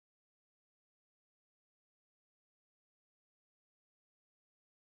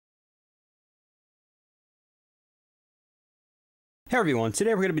Hey everyone,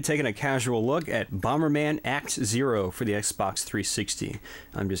 today we're going to be taking a casual look at Bomberman Act Zero for the Xbox 360.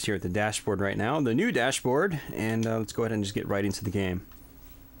 I'm just here at the dashboard right now, the new dashboard, and let's go ahead and just get right into the game.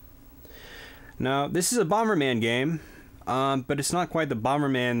 Now, this is a Bomberman game, but it's not quite the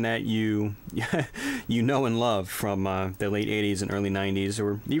Bomberman that you you know and love from the late 80s and early 90s,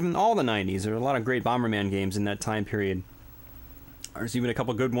 or even all the 90s. There were a lot of great Bomberman games in that time period. There's even a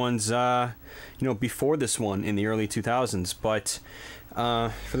couple good ones, before this one in the early 2000s. But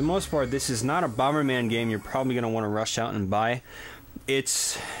for the most part, this is not a Bomberman game you're probably going to want to rush out and buy.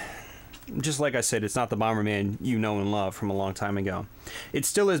 It's just like I said, it's not the Bomberman you know and love from a long time ago. It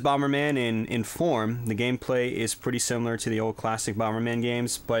still is Bomberman in form. The gameplay is pretty similar to the old classic Bomberman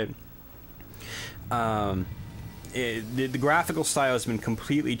games, but the graphical style has been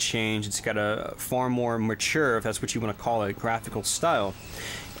completely changed. It's got a far more mature, if that's what you want to call it, graphical style.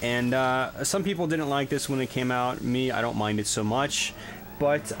 And some people didn't like this when it came out. Me, I don't mind it so much.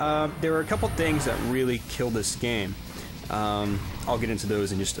 But there were a couple things that really killed this game. I'll get into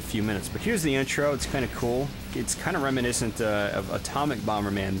those in just a few minutes. But here's the intro. It's kind of cool. It's kind of reminiscent of Atomic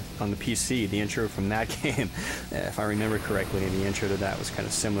Bomberman on the PC, the intro from that game. If I remember correctly, the intro to that was kind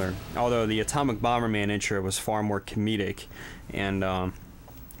of similar. Although the Atomic Bomberman intro was far more comedic, and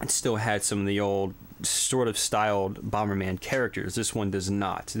it still had some of the old sort of styled Bomberman characters. This one does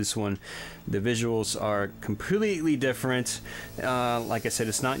not. This one, the visuals are completely different. Like I said,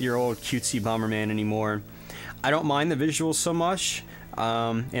 it's not your old cutesy Bomberman anymore. I don't mind the visuals so much,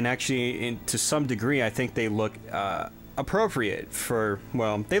 and actually, to some degree, I think they look appropriate for,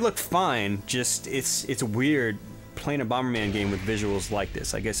 well, they look fine, just it's weird playing a Bomberman game with visuals like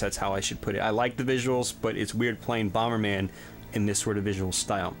this. I guess that's how I should put it. I like the visuals, but it's weird playing Bomberman in this sort of visual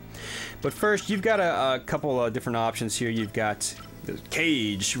style. But first, you've got a couple of different options here. You've got the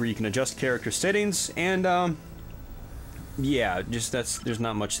cage, where you can adjust character settings, and yeah, just there's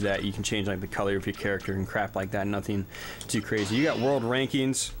not much to that. You can change like the color of your character and crap like that. Nothing too crazy. You got world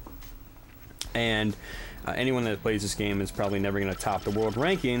rankings, and anyone that plays this game is probably never going to top the world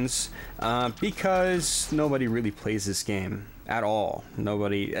rankings because nobody really plays this game at all.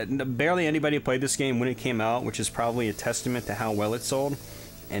 Barely anybody played this game when it came out, which is probably a testament to how well it sold.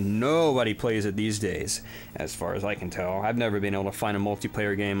 And nobody plays it these days, as far as I can tell. I've never been able to find a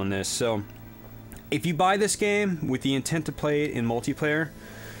multiplayer game on this, so if you buy this game with the intent to play it in multiplayer,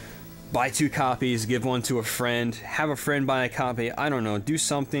 buy 2 copies, give one to a friend, have a friend buy a copy, I don't know, do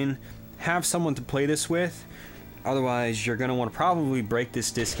something, have someone to play this with. Otherwise, you're going to want to probably break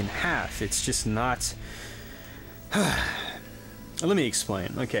this disc in half. It's just not... Let me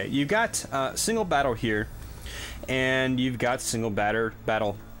explain. Okay, you've got single battle here, and you've got single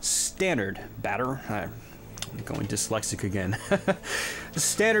battle standard batter. I'm going dyslexic again. The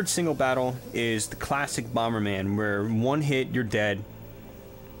standard single battle is the classic Bomberman, where one hit you're dead.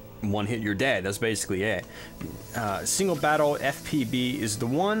 One hit you're dead. That's basically it. Single battle FPB is the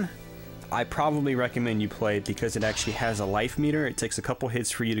one I probably recommend you play because it actually has a life meter. It takes a couple hits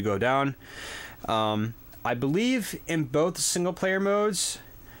for you to go down. I believe in both single player modes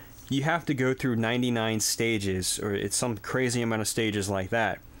you have to go through 99 stages, or it's some crazy amount of stages like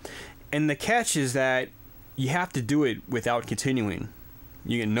that. And the catch is that you have to do it without continuing.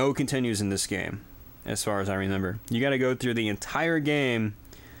 You get no continues in this game, as far as I remember. You got to go through the entire game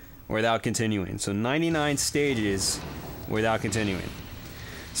without continuing. So 99 stages without continuing.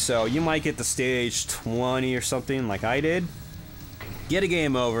 So you might get to stage 20 or something like I did, get a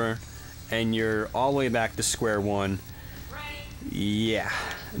game over, and you're all the way back to square one. Yeah,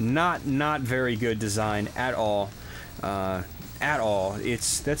 not very good design at all. At all.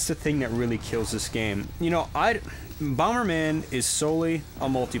 That's the thing that really kills this game. You know, Bomberman is solely a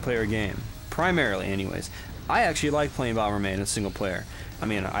multiplayer game, primarily anyways. I actually like playing Bomberman in single player. I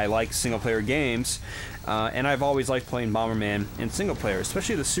mean, I like single player games, and I've always liked playing Bomberman in single player,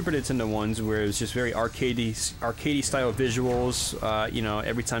 especially the Super Nintendo ones where it was just very arcadey style visuals. You know,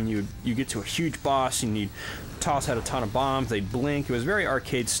 every time you get to a huge boss and you toss out a ton of bombs, they'd blink. It was very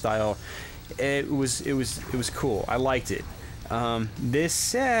arcade style. It was cool. I liked it.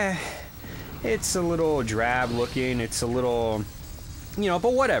 This, it's a little drab looking, it's a little,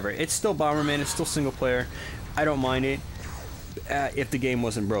 but whatever. It's still Bomberman, it's still single player. I don't mind it if the game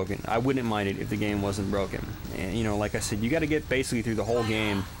wasn't broken. I wouldn't mind it if the game wasn't broken. And, like I said, you got to get basically through the whole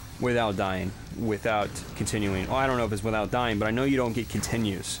game without dying, without continuing. Oh, I don't know if it's without dying, but I know you don't get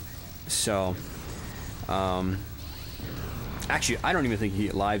continues. So, actually, I don't even think you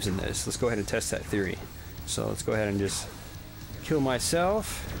get lives in this. Let's go ahead and test that theory. So let's go ahead and just kill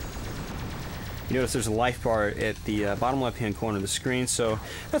myself. You notice there's a life bar at the bottom left hand corner of the screen, so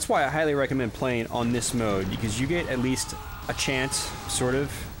that's why I highly recommend playing on this mode, because you get at least a chance, sort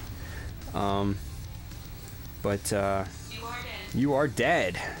of. But you are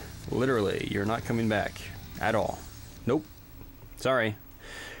dead. Literally, you're not coming back at all. Nope. Sorry.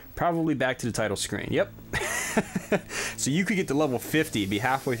 Probably back to the title screen. Yep. So you could get to level 50, be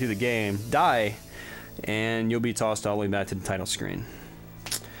halfway through the game, die, and you'll be tossed all the way back to the title screen.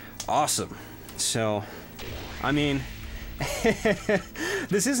 Awesome. So, I mean,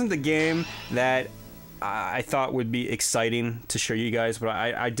 this isn't the game that I thought would be exciting to show you guys, but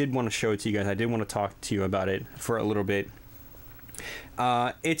I did want to show it to you guys. I did want to talk to you about it for a little bit.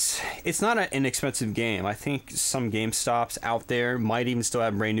 It's not an inexpensive game. I think some GameStops out there might even still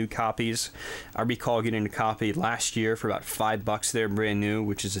have brand new copies. I recall getting a copy last year for about $5 there, brand new,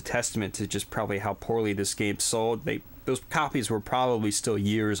 which is a testament to just probably how poorly this game sold. Those copies were probably still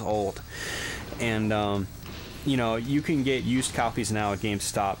years old, and you know, you can get used copies now at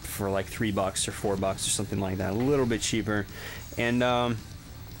GameStop for like $3 or $4 or something like that, a little bit cheaper, and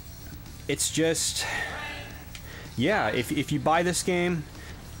it's just. Yeah, if you buy this game,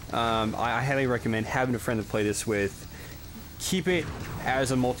 I highly recommend having a friend to play this with. Keep it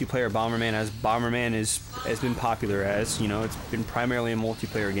as a multiplayer Bomberman, as Bomberman has been popular as. You know, it's been primarily a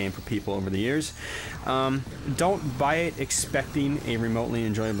multiplayer game for people over the years. Don't buy it expecting a remotely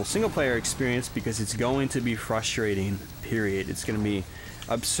enjoyable single-player experience, because it's going to be frustrating, period. It's going to be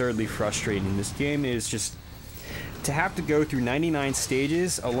absurdly frustrating. This game is just... To have to go through 99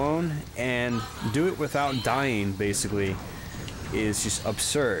 stages alone and do it without dying, basically, is just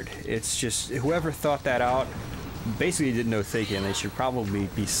absurd. It's just, whoever thought that out basically did no thinking. They should probably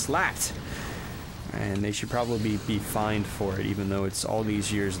be slapped, and they should probably be fined for it, even though it's all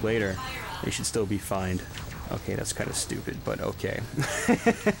these years later. They should still be fined. Okay, that's kind of stupid, but okay.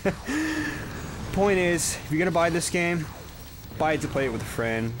 Point is, if you're gonna buy this game, buy it to play it with a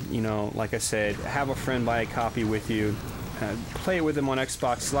friend. You know, like I said, have a friend buy a copy with you. Play it with them on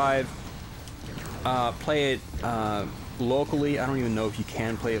Xbox Live. Play it locally. I don't even know if you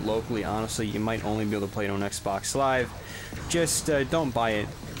can play it locally, honestly. You might only be able to play it on Xbox Live. Just don't buy it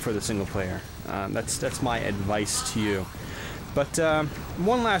for the single player. That's my advice to you. But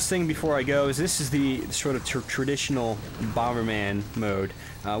one last thing before I go is this is the sort of traditional Bomberman mode,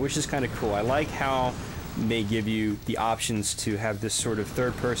 which is kind of cool. I like how they give you the options to have this sort of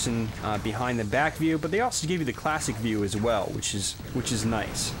third-person behind the back view, but they also give you the classic view as well, which is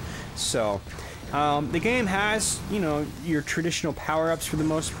nice. So the game has, you know, your traditional power-ups for the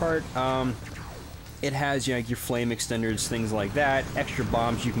most part. It has, you know, your flame extenders, things like that, extra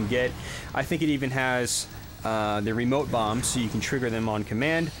bombs you can get. I think it even has the remote bombs, so you can trigger them on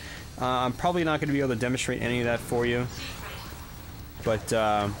command. I'm probably not going to be able to demonstrate any of that for you, but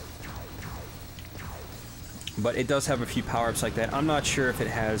it does have a few power-ups like that. I'm not sure if it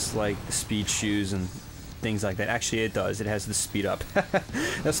has, like, the speed shoes and things like that. Actually, it does. It has the speed up.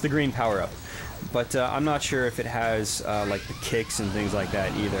 That's the green power-up. But I'm not sure if it has, like, the kicks and things like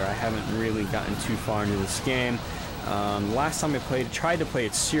that either. I haven't really gotten too far into this game. Last time I tried to play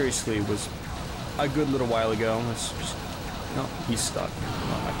it seriously was a good little while ago. No, he's stuck.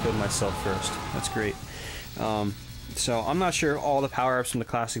 Oh, I killed myself first. That's great. So I'm not sure all the power-ups from the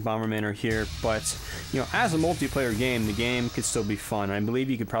classic Bomberman are here, but you know, as a multiplayer game, the game could still be fun. I believe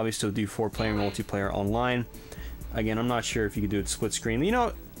you could probably still do 4-player multiplayer online. Again, I'm not sure if you could do it split screen. You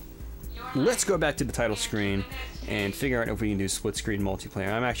know, let's go back to the title screen and figure out if we can do split screen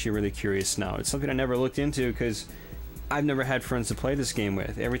multiplayer. I'm actually really curious now. It's something I never looked into because I've never had friends to play this game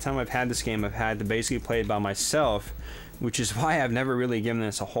with. Every time I've had this game, I've had to basically play it by myself, which is why I've never really given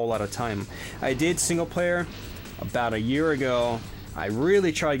this a whole lot of time. I did single player about a year ago. I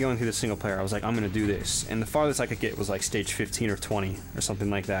really tried going through the single player. I was like, I'm gonna do this, and the farthest I could get was like stage 15 or 20 or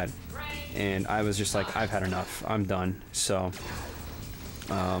something like that, and I was just like, I've had enough, I'm done. So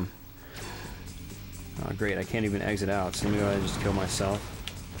oh great, I can't even exit out, so let me go ahead and just kill myself.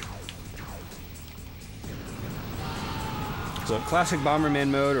 So classic Bomberman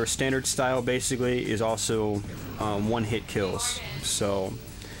mode, or standard style, basically is also one-hit kills. So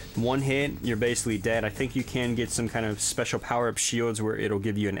one hit, you're basically dead. I think you can get some kind of special power-up shields where it'll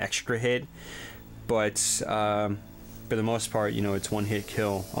give you an extra hit, but for the most part, you know, it's one-hit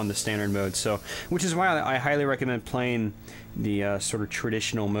kill on the standard mode. So, which is why I highly recommend playing the sort of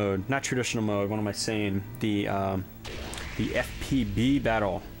traditional mode. Not traditional mode. What am I saying? The FPB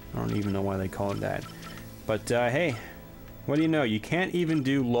battle. I don't even know why they call it that. But hey, what do you know? You can't even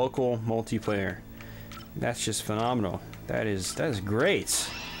do local multiplayer. That's just phenomenal. That is great.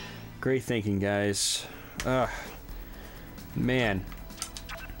 Great thinking, guys. Man.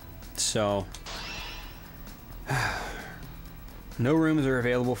 So No rooms are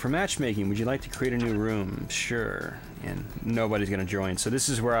available for matchmaking. Would you like to create a new room? Sure. And nobody's going to join. So this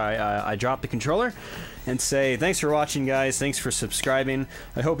is where I drop the controller and say thanks for watching, guys. Thanks for subscribing.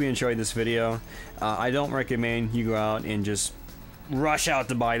 I hope you enjoyed this video. I don't recommend you go out and just rush out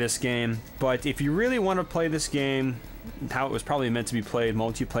to buy this game. But if you really want to play this game how it was probably meant to be played,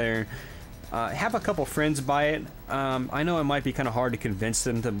 multiplayer, have a couple friends buy it. I know it might be kind of hard to convince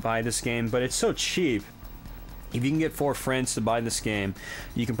them to buy this game, but it's so cheap. If you can get 4 friends to buy this game,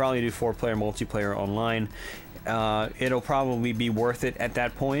 you can probably do 4-player multiplayer online. It'll probably be worth it at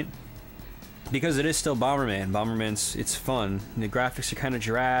that point, because it is still Bomberman. It's fun. The graphics are kind of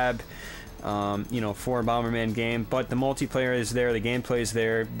drab, you know, for a Bomberman game, but the multiplayer is there, the gameplay is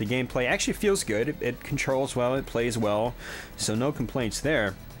there. The gameplay actually feels good. It controls well, it plays well, so no complaints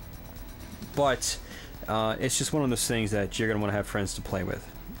there. But it's just one of those things that you're gonna want to have friends to play with.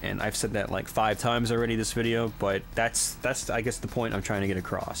 And I've said that like 5 times already this video, but that's I guess the point I'm trying to get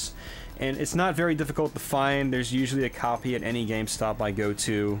across. And it's not very difficult to find. There's usually a copy at any GameStop I go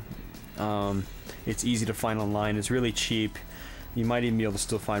to. It's easy to find online. It's really cheap. You might even be able to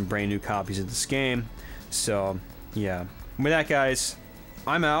still find brand new copies of this game. So yeah. With that, guys,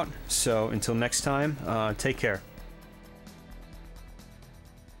 I'm out. So until next time, take care.